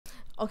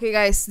Okay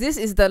guys, this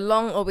is the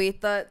long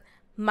awaited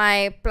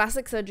my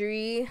plastic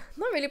surgery.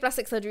 Not really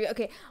plastic surgery.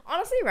 Okay,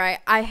 honestly, right,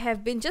 I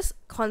have been just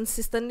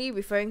consistently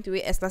referring to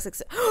it as plastic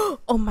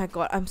oh my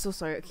god, I'm so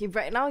sorry. Okay,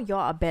 right now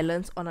y'all are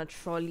balanced on a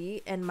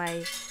trolley and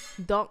my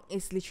dog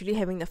is literally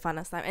having the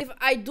funnest time. And if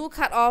I do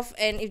cut off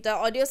and if the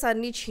audio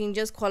suddenly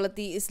changes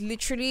quality, it's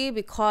literally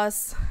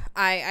because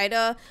I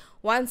either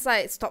one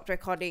side stopped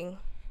recording.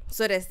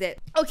 So that's that.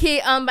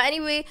 Okay, but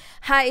anyway,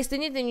 hi, it's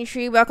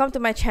 2023. Welcome to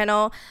my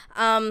channel.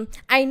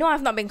 I know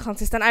I've not been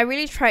consistent. I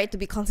really tried to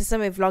be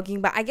consistent with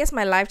vlogging, but I guess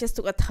my life just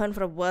took a turn for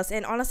the worse.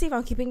 And honestly, if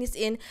I'm keeping this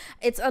in,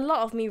 it's a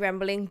lot of me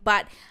rambling,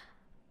 but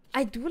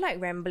I do like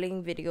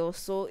rambling videos.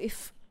 So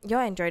if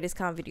y'all enjoy this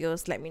kind of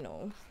videos, let me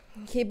know.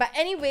 Okay, but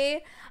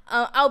anyway,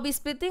 I'll be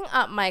splitting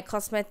up my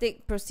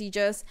cosmetic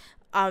procedures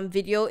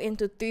video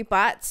into 3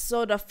 parts.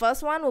 So the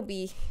first one will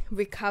be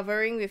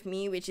recovering with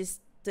me, which is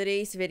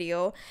today's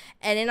video,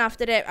 and then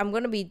after that I'm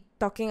gonna be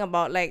talking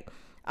about like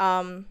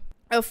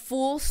a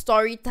full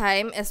story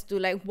time as to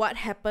like what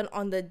happened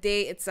on the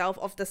day itself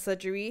of the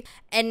surgery,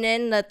 and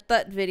then the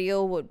third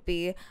video would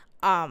be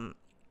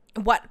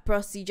what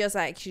procedures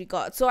I actually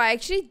got. So I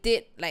actually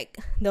did like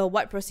the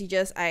what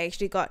procedures I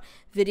actually got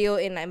video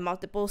in like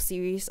multiple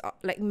series,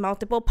 like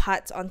multiple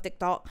parts on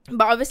TikTok,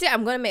 but obviously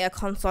I'm gonna make a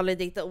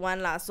consolidated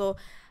one lah, so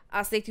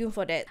stay tuned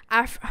for that.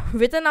 I've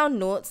written down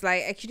notes,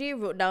 like actually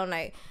wrote down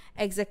like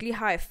exactly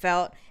how I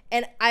felt,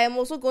 and I am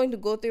also going to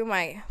go through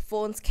my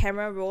phone's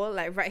camera roll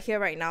like right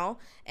here right now,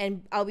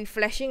 and I'll be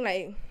flashing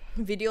like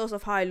videos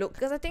of how I look,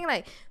 because I think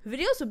like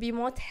videos would be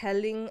more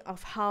telling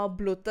of how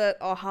bloated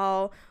or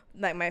how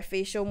like my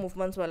facial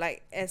movements were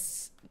like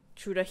as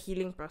through the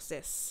healing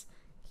process.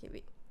 Okay,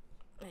 wait.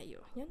 Ayo, you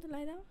want to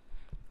lie down?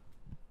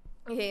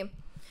 Okay.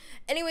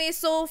 Anyway,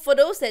 so for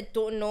those that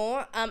don't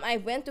know, I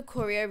went to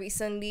Korea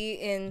recently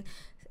in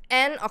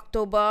end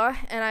October,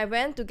 and I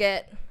went to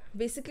get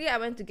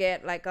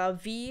like a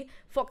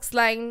Fox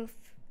line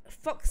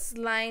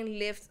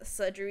lift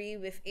surgery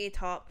with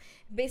ATOP.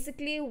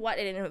 Basically, what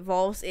it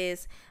involves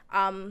is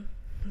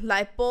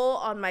lipo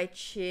on my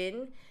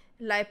chin,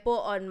 lipo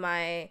on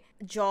my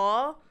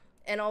jaw,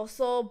 and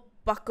also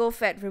buccal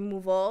fat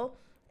removal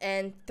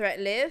and thread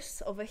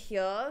lifts over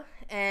here,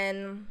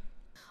 and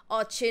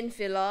or chin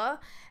filler.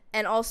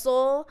 And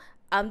also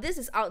this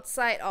is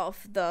outside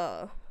of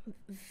the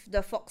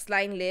Fox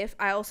line lift.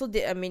 I also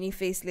did a mini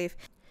facelift.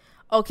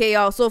 Okay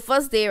y'all, so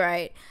first day,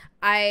 right,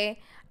 I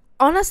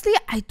honestly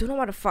don't know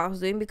what the fuck I was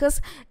doing, because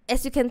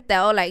as you can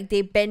tell, like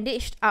they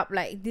bandaged up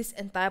like this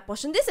entire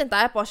portion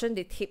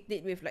they taped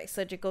it with like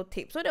surgical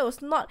tape. So there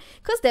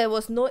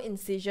was no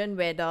incision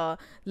where the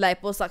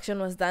liposuction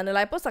was done. The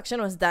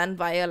liposuction was done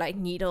via like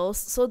needles,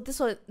 so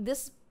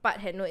this part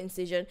had no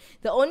incision.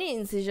 The only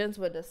incisions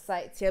were the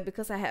sides here,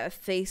 because I had a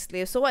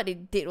facelift. So what they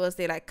did was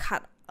they like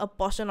cut a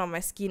portion of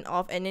my skin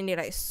off, and then they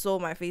like sew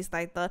my face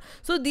tighter.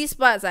 So these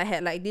parts I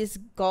had like these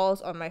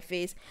galls on my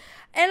face.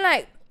 And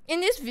like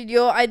in this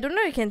video, I don't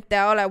know if you can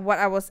tell like what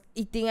I was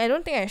eating. I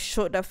don't think I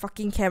showed the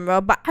fucking camera,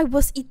 but I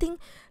was eating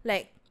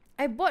like,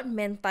 I bought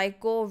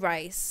mentaiko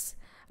rice.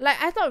 Like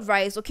I thought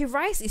rice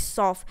is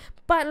soft,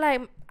 but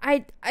like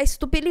I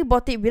stupidly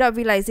bought it without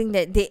realizing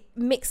that they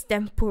mixed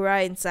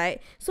tempura inside,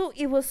 so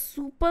it was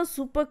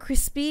super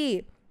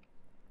crispy.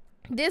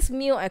 This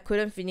meal I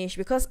couldn't finish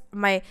because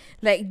my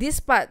like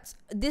this part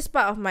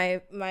of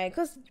my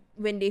because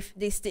when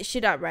they stitched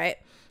it up, right,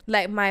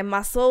 like my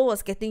muscle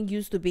was getting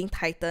used to being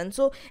tightened,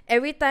 so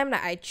every time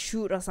like I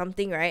chewed or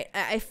something, right,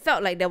 I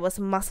felt like there was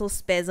muscle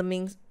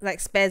spasms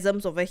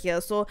over here.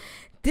 So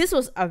this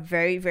was a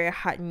very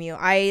hard meal.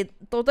 I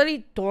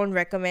totally don't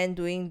recommend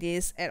doing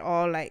this at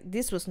all. Like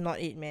this was not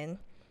it, man.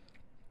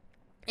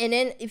 And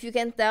then if you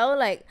can tell,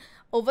 like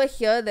over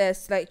here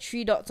there's like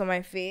 3 dots on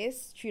my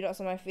face,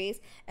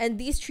 and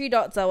these 3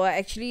 dots are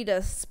actually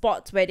the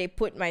spots where they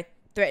put my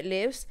thread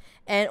lifts.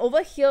 And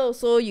over here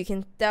also you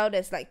can tell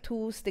there's like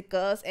 2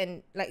 stickers,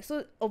 and like,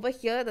 so over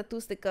here the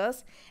 2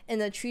 stickers and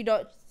the 3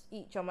 dots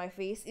each on my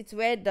face, it's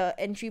where the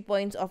entry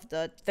points of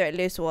the thread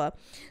lifts were.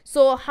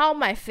 So how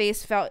my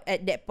face felt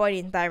at that point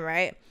in time,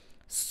 right,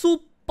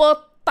 super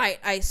tight,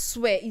 I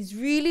swear. It's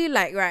really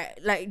like, right,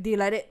 like they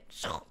like it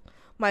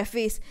my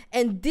face,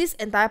 and this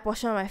entire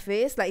portion of my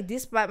face, like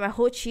this part, my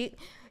whole cheek,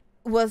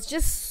 was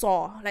just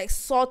sore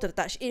to the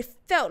touch. It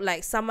felt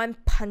like someone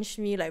punched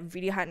me like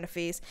really hard in the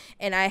face,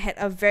 and I had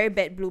a very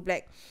bad blue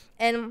black.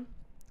 And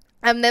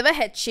I've never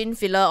had chin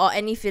filler or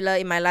any filler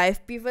in my life.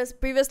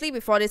 Previously,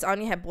 before this, I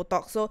only had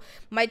Botox, so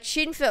my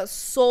chin felt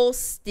so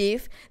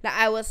stiff. Like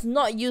I was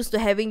not used to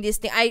having this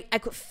thing. I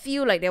could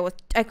feel like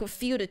I could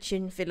feel the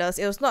chin fillers.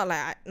 It was not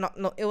like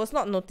it was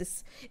not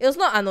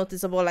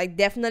unnoticeable. Like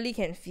definitely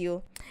can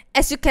feel.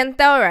 As you can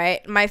tell,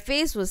 right, my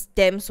face was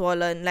damn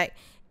swollen. Like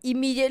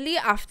immediately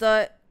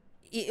after,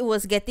 it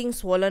was getting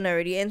swollen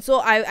already, and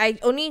so I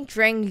only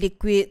drank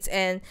liquids.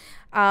 And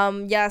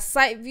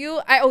side view,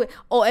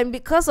 and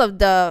because I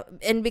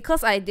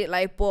did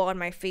lipo on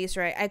my face,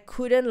 right, I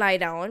couldn't lie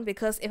down,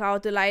 because if I were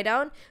to lie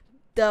down,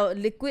 the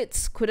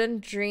liquids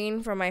couldn't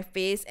drain from my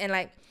face, and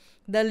like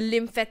the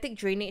lymphatic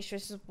drainage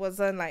just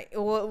wasn't like, it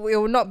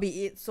will not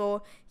be it.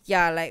 So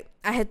yeah, like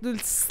I had to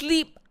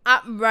sleep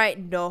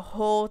upright the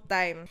whole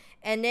time.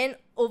 And then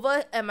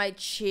over at my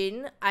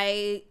chin,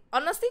 I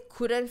honestly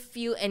couldn't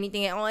feel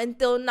anything at all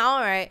until now,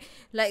 right?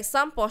 Like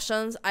some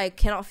portions I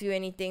cannot feel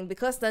anything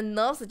because the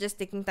nerves are just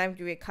taking time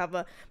to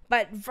recover.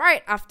 But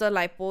right after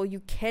lipo,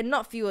 you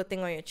cannot feel a thing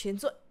on your chin.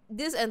 So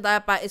this entire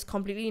part is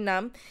completely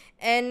numb,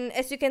 and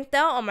as you can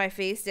tell on my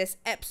face, there's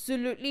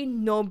absolutely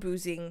no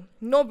bruising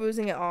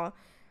at all.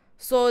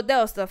 So that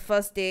was the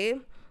first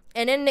day.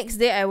 And then next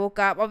day I woke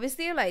up.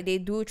 Obviously, like they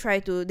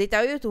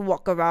tell you to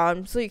walk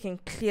around so you can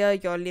clear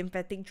your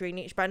lymphatic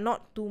drainage, but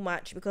not too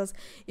much, because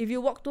if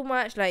you walk too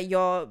much, like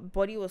your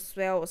body will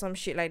swell or some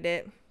shit like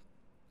that.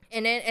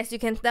 And then as you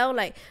can tell,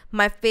 like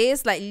my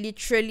face like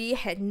literally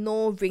had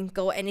no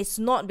wrinkle, and it's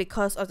not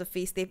because of the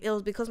face tape, it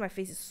was because my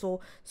face is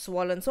so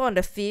swollen. So on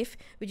the 5th,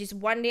 which is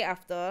one day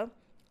after,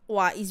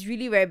 wow, it's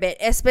really very bad,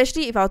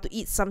 especially if I were to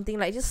eat something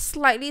like just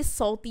slightly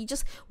salty,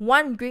 just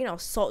 1 grain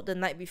of salt the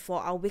night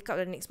before. I'll wake up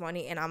the next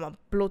morning and I'm a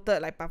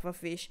bloated like puffer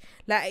fish.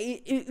 Like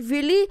it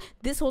really,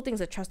 this whole thing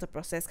is a trust the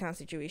process kind of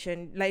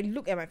situation. Like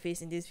look at my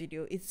face in this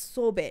video, it's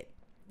so bad.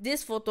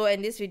 This photo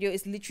and this video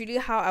is literally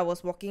how I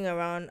was walking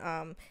around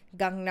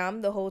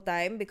Gangnam the whole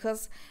time,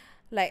 because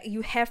like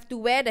you have to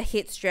wear the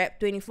head strap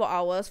 24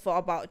 hours for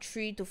about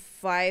 3 to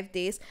 5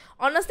 days.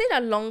 Honestly,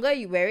 the longer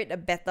you wear it, the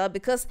better,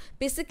 because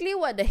basically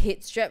what the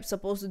head strap's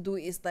supposed to do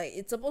is like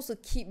it's supposed to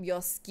keep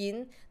your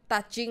skin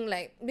touching,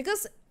 like,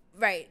 because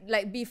right,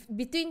 like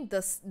between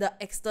the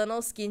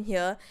external skin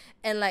here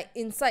and like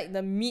inside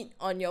the meat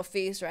on your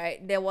face,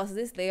 right, there was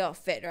this layer of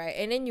fat, right,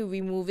 and then you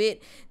remove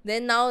it,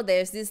 then now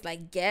there's this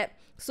like gap.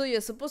 So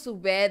you're supposed to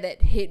wear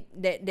that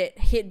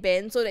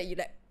headband so that you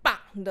like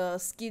pack the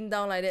skin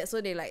down like that, so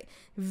they like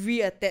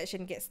reattach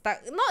and get stuck.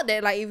 Not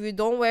that like if you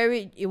don't wear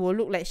it, it will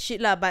look like shit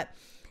lah, but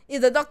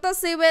if the doctor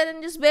say wear,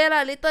 then just wear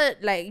lah. Later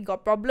like you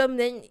got problem,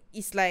 then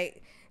it's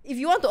like, if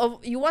you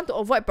want to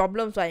avoid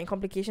problems, right, and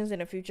complications in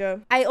the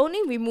future. I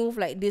only remove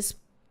like this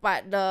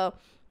part,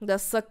 the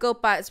circle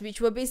parts,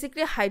 which were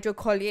basically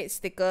hydrocolloid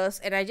stickers,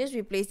 and I just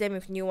replaced them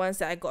with new ones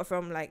that I got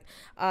from like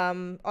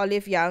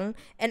Olive Young.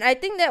 And I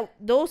think that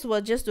those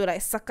were just to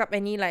like suck up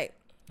any like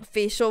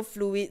facial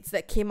fluids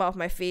that came out of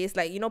my face,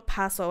 like, you know,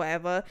 pus or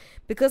whatever,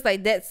 because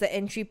like that's the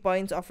entry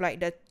point of like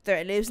the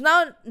thread lips.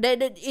 Now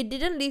that it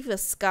didn't leave a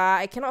scar,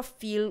 I cannot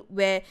feel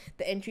where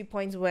the entry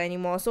points were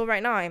anymore. So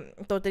right now I'm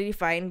totally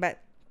fine, but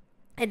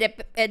at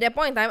that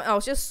point in time, I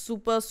was just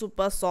super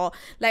sore.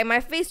 Like my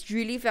face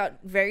really felt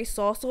very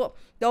sore. So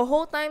the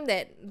whole time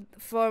that,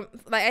 for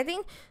like I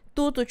think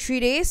 2 to 3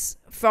 days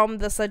from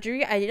the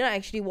surgery, I didn't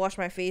actually wash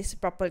my face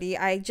properly.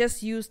 I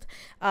just used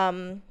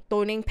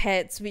toning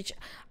pads, which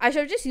I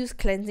should have just used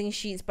cleansing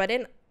sheets, but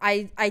then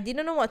I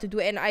didn't know what to do.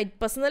 And I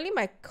personally,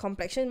 my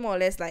complexion more or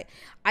less, like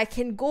I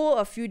can go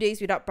a few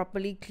days without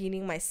properly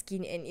cleaning my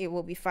skin and it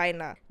will be fine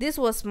lah. This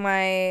was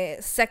my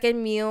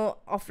second meal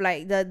of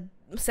like the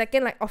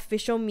second like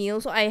official meal.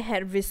 So I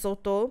had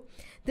risotto.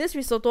 This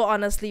risotto,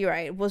 honestly,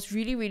 right, was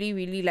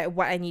really like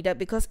what I needed,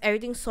 because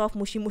everything's soft,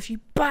 mushy,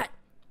 but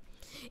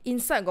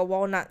inside got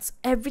walnuts.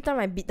 Every time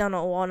I bit down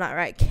on a walnut,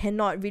 right,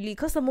 cannot really,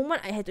 because the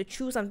moment I had to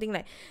chew something,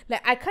 like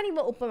I can't even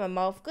open my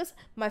mouth because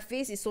my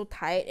face is so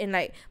tight, and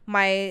like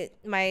my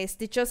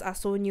stitches are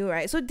so new,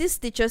 right, so this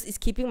stitches is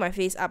keeping my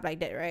face up like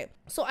that, right,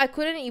 so I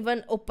couldn't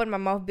even open my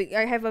mouth big.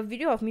 I have a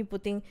video of me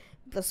putting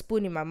the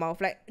spoon in my mouth.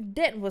 Like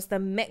that was the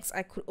max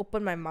I could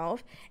open my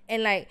mouth,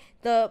 and like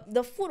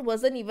the food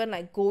wasn't even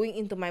like going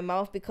into my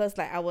mouth, because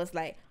like I was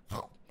like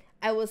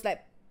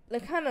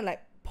kind of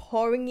like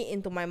pouring it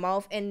into my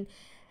mouth, and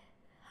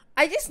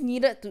I just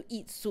needed to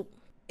eat soup.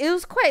 It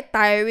was quite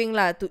tiring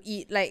lah to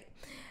eat. Like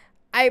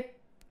I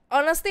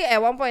honestly,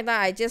 at one point in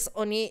time, I just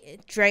only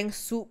drank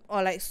soup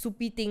or like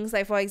soupy things,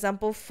 like for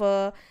example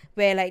pho,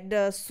 where like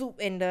the soup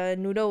and the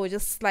noodle will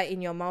just slide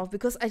in your mouth,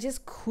 because I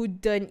just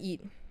couldn't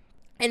eat.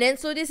 And then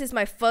so this is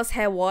my first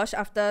hair wash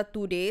after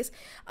 2 days.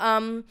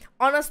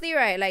 Honestly,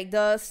 right, like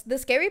the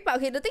scary part,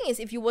 okay, the thing is,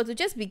 if you were to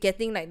just be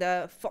getting like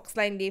the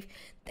Foxline leaf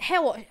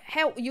hair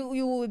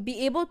you would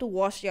be able to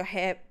wash your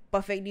hair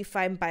perfectly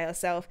fine by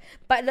yourself.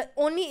 But the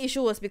only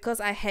issue was because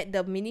I had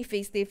the mini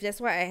facelift.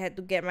 That's why I had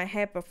to get my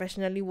hair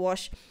professionally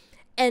washed.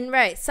 And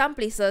right, some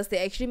places they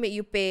actually make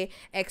you pay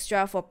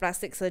extra for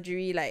plastic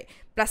surgery, like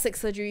plastic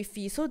surgery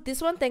fee. So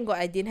this one, thank God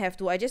I didn't have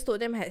to. I just told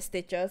them I had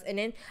stitches, and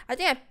then I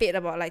think I paid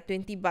about like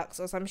 $20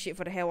 or some shit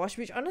for the hair wash,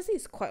 which honestly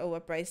is quite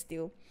overpriced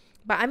still.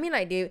 But I mean,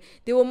 like they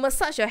will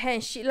massage your hair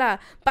and shit lah,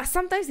 but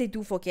sometimes they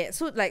do forget.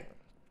 So like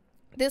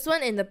this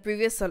one and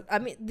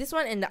this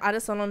one and the other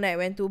salon that I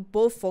went to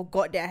both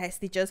forgot that I had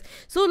stitches.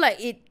 So like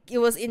it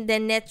was in their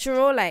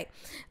natural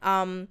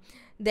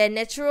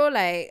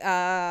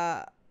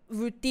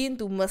routine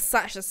to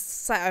massage the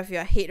side of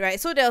your head, right?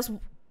 So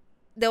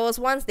there was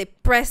once they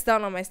pressed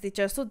down on my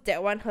stitches, so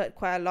that one hurt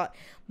quite a lot.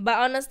 But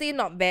honestly,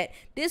 not bad.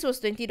 This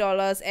was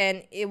 $20,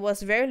 and it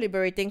was very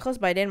liberating, because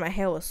by then my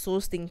hair was so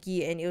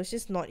stinky and it was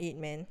just not it,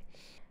 man.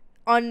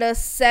 On the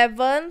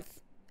 7th,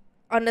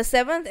 on the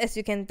 7th, as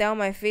you can tell,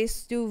 my face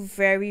still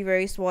very,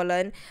 very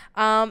swollen.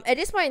 At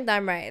this point in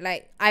time, right,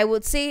 like I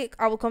would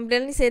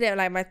completely say that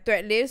like my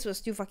thread lips was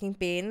still fucking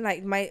pain.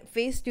 Like my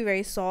face still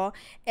very sore,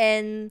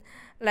 and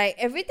like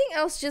everything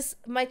else, just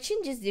my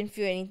chin just didn't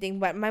feel anything,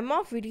 but my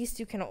mouth really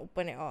still cannot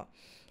open at all.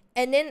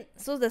 And then,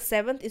 so the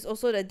 7th is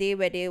also the day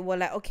where they were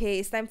like, okay,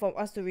 it's time for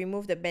us to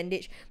remove the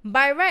bandage.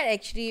 By right,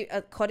 actually,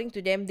 according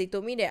to them, they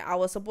told me that I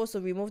was supposed to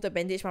remove the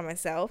bandage by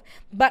myself.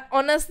 But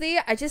honestly,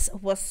 I just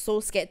was so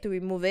scared to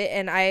remove it.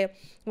 And I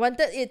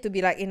wanted it to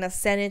be like in a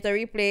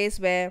sanitary place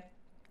where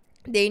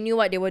they knew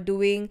what they were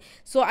doing.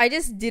 So I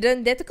just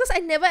didn't dare, because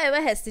I never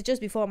ever had stitches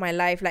before in my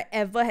life, like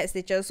ever had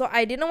stitches. So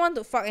I didn't want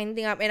to fuck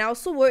anything up, and I was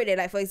so worried that,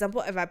 like, for example,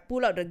 if I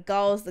pull out the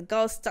gauze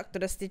stuck to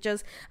the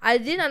stitches. I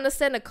didn't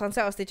understand the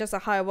concept of stitches or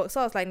how it works,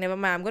 so I was like, never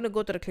mind, I'm gonna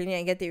go to the clinic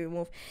and get it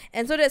removed.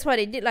 And so that's what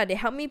they did. Like, they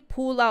helped me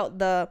pull out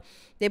the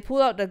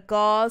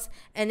gauze,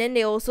 and then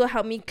they also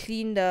helped me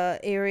clean the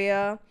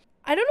area.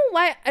 I don't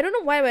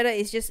know why whether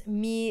it's just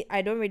me,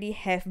 I don't really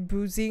have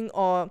bruising,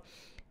 or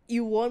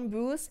you won't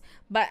bruise.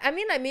 But I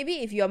mean, like, maybe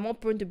if you're more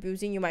prone to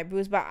bruising, you might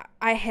bruise, but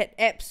I had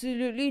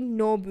absolutely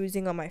no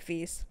bruising on my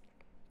face.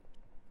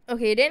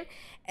 Okay, then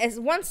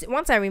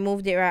once I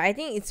removed it, right, I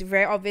think it's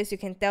very obvious. You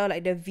can tell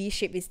like the V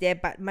shape is there,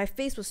 but my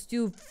face was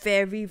still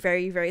very,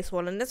 very, very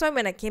swollen. That's why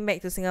when I came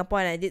back to Singapore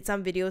and I did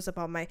some videos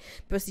about my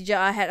procedure,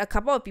 I had a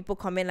couple of people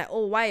comment like,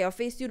 oh, why your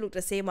face still look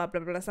the same, or blah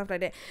blah blah, stuff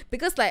like that.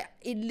 Because like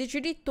it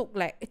literally took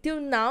like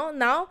till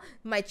now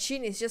my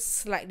chin is just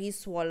slightly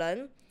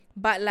swollen,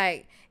 but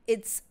like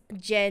it's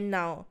Jan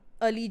now,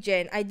 early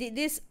Jan. I did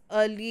this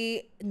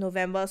early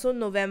November, so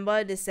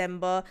November,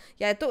 December.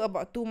 Yeah, it took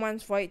about 2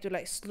 months for it to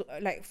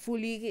like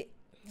fully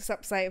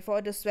subside,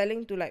 for the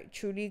swelling to like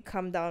truly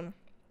come down.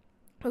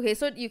 Okay,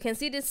 so you can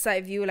see this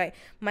side view, like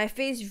my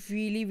face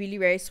really, really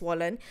very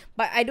swollen.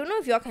 But I don't know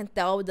if y'all can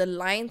tell the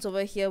lines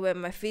over here where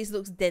my face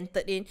looks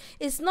dented in.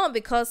 It's not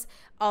because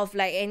of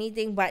like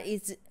anything, but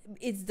it's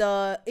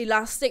the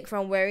elastic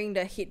from wearing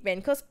the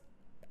headband. Because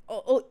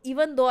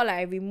even though like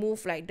I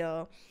removed like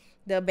the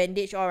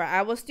bandage, all right,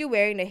 I was still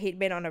wearing the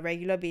headband on a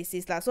regular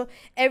basis lah. So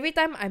every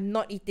time I'm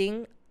not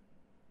eating,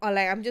 or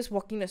like I'm just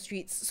walking the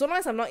streets, so long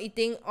as I'm not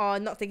eating or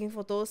not taking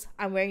photos,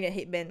 I'm wearing the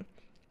headband.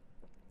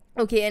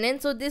 Okay, and then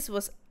so this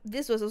was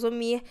also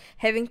me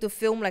having to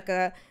film like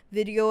a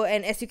video,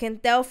 and as you can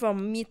tell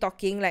from me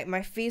talking, like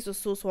my face was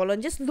so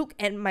swollen. Just look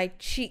at my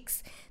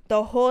cheeks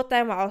the whole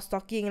time I was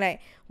talking,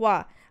 like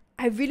wow,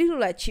 I really look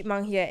like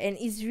chipmunk here, and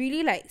it's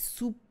really like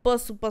super,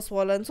 super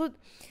swollen. So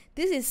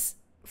this is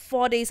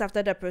 4 days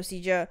after the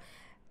procedure.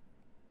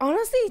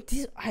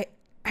 Honestly,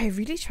 I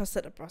really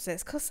trusted the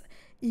process, because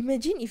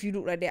imagine if you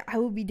look like that, I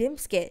would be damn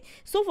scared.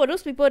 So for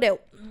those people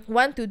that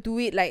want to do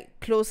it like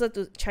closer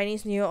to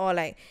Chinese New Year, or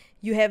like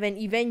you have an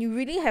event, you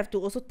really have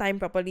to also time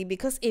properly,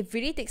 because it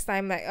really takes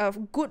time, like a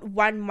good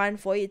 1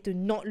 month for it to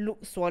not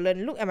look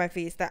swollen. Look at my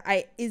face, that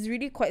it's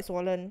really quite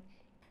swollen.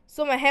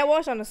 So my hair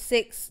wash on the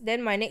 6th,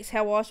 then my next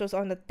hair wash was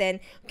on the 10th.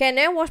 Okay, I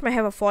never washed my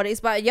hair for 4 days,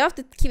 but you have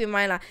to keep in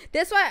mind lah.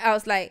 That's why I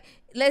was like,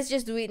 let's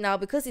just do it now,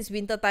 because it's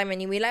winter time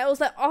anyway. Like, it was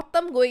like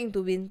autumn going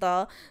into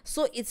winter,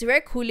 so it's very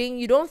cooling.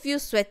 You don't feel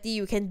sweaty.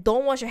 You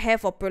don't wash your hair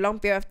for a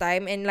prolonged period of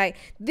time. And like,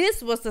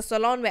 this was the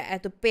salon where I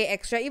had to pay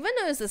extra, even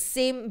though it's the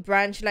same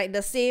branch, like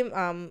the same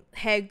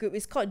hair group.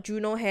 It's called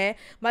Juno Hair,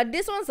 but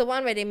this one's the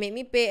one where they made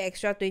me pay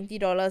extra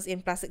 $20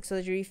 in plastic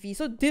surgery fee.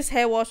 So this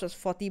hair wash was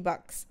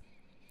 $40.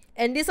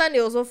 And this one, they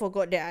also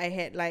forgot that I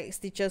had like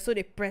stitches, so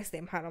they pressed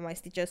them hard on my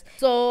stitches.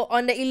 So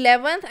on the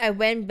 11th, I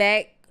went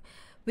back,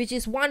 which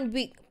is 1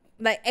 week,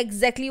 like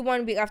exactly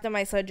 1 week after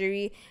my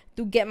surgery,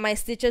 to get my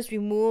stitches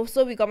removed.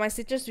 So we got my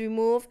stitches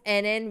removed,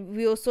 and then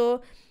we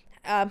also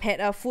had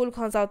a full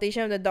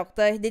consultation with the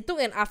doctor. They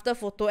took an after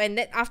photo, and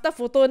that after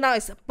photo now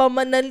is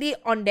permanently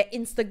on their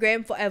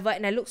Instagram forever,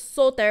 and I look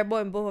so terrible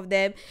in both of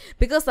them,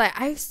 because like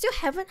I still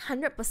haven't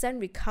 100%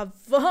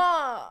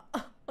 recovered.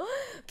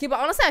 Okay, but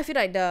honestly, I feel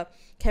like the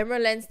camera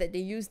lens that they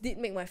used did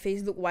make my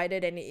face look wider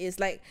than it is.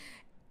 Like,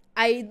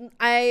 I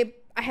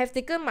have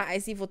taken my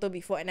IC photo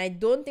before, and I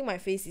don't think my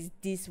face is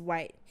this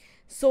wide.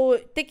 So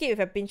take it with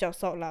a pinch of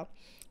salt lah.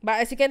 But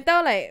as you can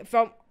tell, like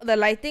from the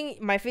lighting,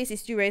 my face is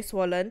still very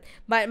swollen.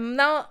 But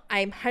now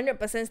I'm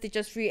 100%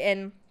 stitches free,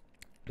 and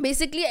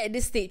basically at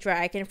this stage,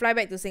 right, I can fly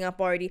back to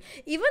Singapore already.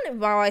 Even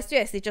while I still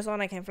have stitches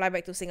on, I can fly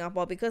back to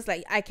Singapore, because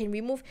like I can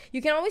remove,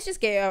 you can always just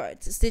get your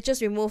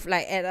stitches removed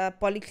like at a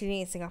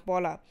polyclinic in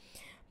Singapore lah.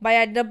 But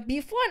yeah, the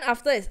before and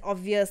after is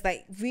obvious.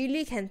 Like,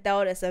 really can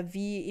tell there's a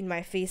V in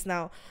my face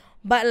now.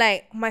 But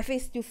like, my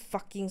face still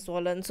fucking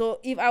swollen. So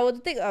if I were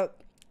to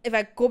if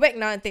I go back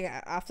now and take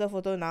an after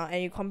photo now,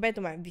 and you compare to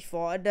my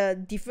before,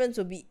 the difference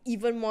will be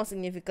even more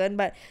significant.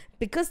 But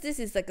because this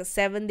is like a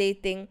 7-day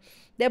thing,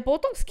 their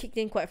Botox kicked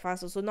in quite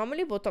fast also.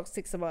 Normally Botox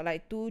takes about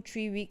like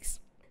 2-3 weeks.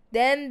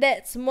 Then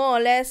that's more or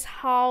less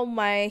how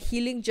my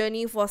healing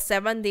journey for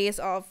 7 days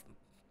of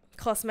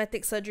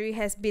cosmetic surgery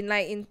has been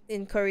like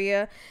in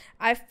Korea.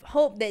 I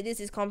hope that this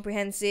is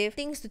comprehensive.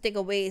 Things to take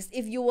away is,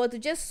 if you were to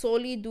just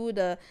solely do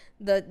the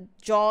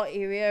jaw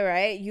area,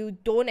 right, you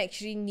don't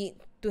actually need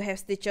to have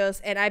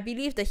stitches, and I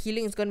believe the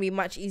healing is going to be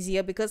much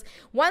easier, because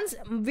once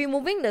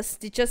removing the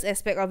stitches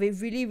aspect of it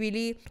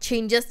really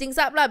changes things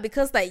up lah,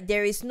 because like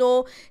there is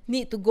no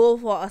need to go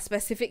for a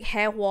specific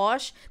hair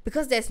wash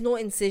because there's no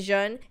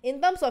incision.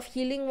 In terms of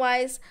healing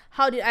wise,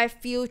 how did I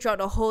feel throughout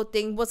the whole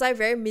thing? Was I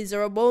very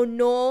miserable?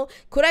 No.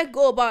 Could I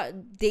go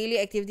about daily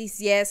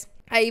activities? Yes.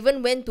 I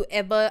even went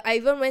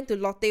to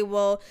Lotte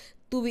World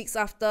 2 weeks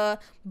after,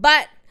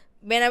 but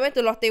when I went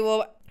to Lotte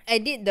World, I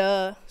did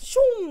the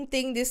shoom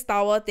thing, this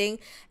tower thing,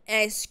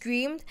 and I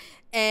screamed,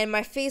 and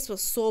my face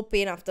was so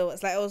pain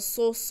afterwards. Like, I was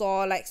so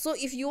sore. Like, so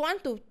if you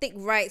want to take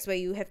rides where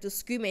you have to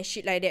scream and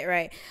shit like that,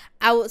 right,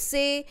 I would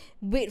say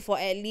wait for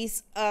at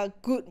least a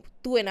good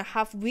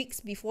 2.5 weeks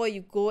before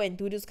you go and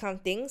do those kind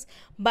of things.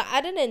 But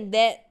other than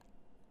that,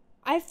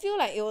 I feel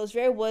like it was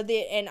very worth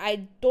it, and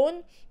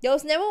there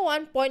was never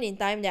one point in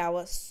time that I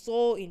was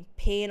so in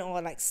pain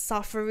or like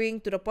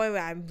suffering to the point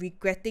where I'm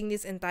regretting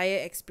this entire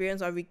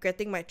experience or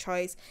regretting my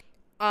choice.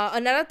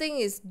 Another thing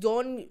is,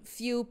 don't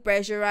feel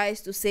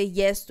pressurized to say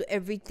yes to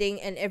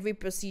everything and every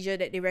procedure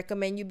that they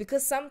recommend you,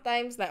 because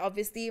sometimes, like,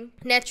 obviously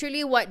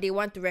naturally what they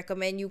want to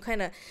recommend you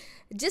kind of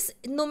just,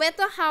 no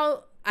matter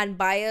how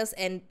unbiased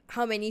and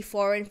how many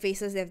foreign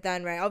faces they've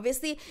done, right,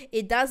 obviously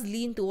it does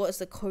lean towards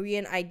the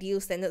Korean ideal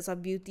standards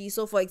of beauty.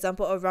 So for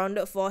example, a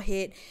rounded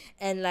forehead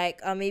and like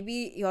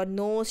maybe your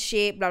nose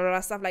shape, blah blah blah,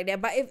 stuff like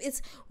that. But if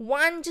it's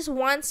just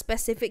one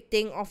specific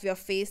thing of your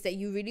face that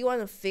you really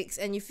want to fix,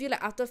 and you feel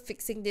like after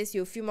fixing this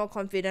you'll feel more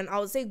confident, I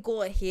would say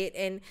go ahead.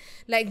 And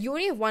like, you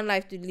only have one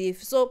life to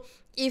live, so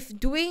if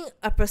doing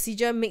a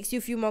procedure makes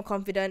you feel more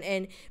confident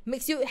and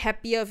makes you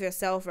happier with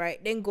yourself,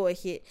 right, then go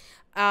ahead.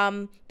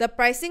 The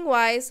pricing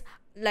wise,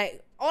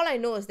 like, all I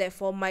know is that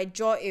for my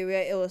jaw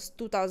area it was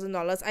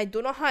 $2,000. I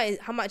don't know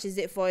how much is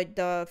it for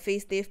the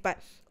facelift, but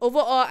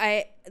overall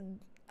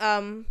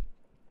I'm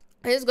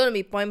just gonna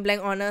be point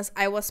blank honest.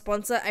 I was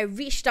sponsored. I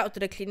reached out to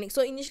the clinic.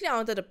 So initially I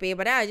wanted to pay,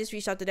 but then I just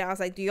reached out to them. I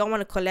was like, do y'all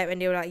want to collab?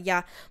 And they were like,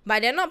 yeah.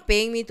 But they're not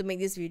paying me to make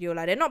this video.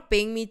 Like, they're not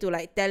paying me to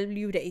like tell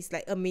you that it's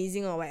like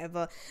amazing or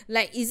whatever.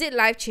 Like, is it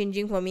life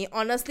changing for me?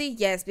 Honestly,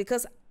 yes,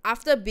 because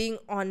after being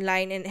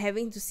online and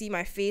having to see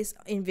my face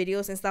in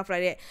videos and stuff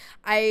like that,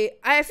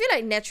 I feel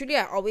like naturally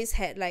I always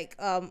had like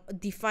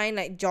defined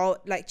like jaw,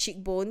 like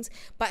cheekbones,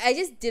 but I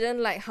just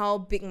didn't like how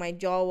big my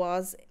jaw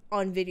was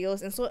on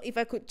videos. And so if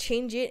I could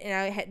change it and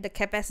I had the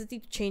capacity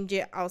to change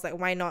it, I was like,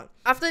 why not?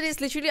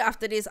 Literally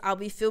after this, I'll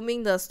be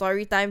filming the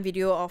story time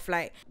video of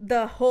like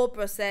the whole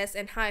process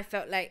and how I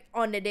felt like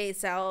on the day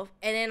itself.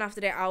 And then after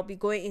that, I'll be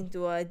going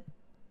into a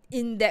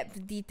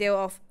in-depth detail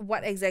of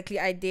what exactly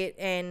I did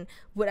and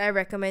would I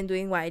recommend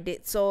doing what I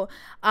did. So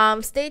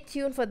stay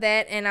tuned for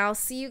that, and I'll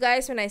see you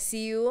guys when I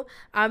see you.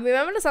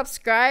 Remember to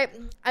subscribe.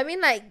 I mean,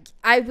 like,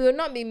 I will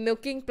not be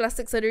milking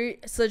plastic surgery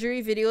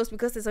videos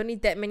because there's only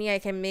that many I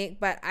can make,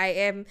 but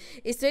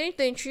it's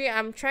 2023.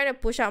 I'm trying to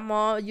push out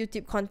more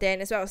YouTube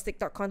content as well as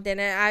TikTok content,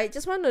 and I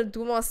just want to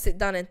do more sit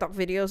down and talk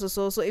videos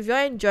also. So if you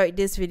enjoyed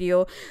this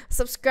video,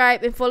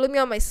 subscribe and follow me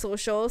on my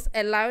socials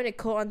at Lion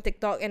Nicole on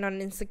TikTok and on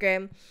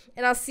Instagram,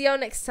 and I'll see you all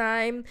next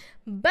time.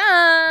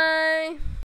 Bye.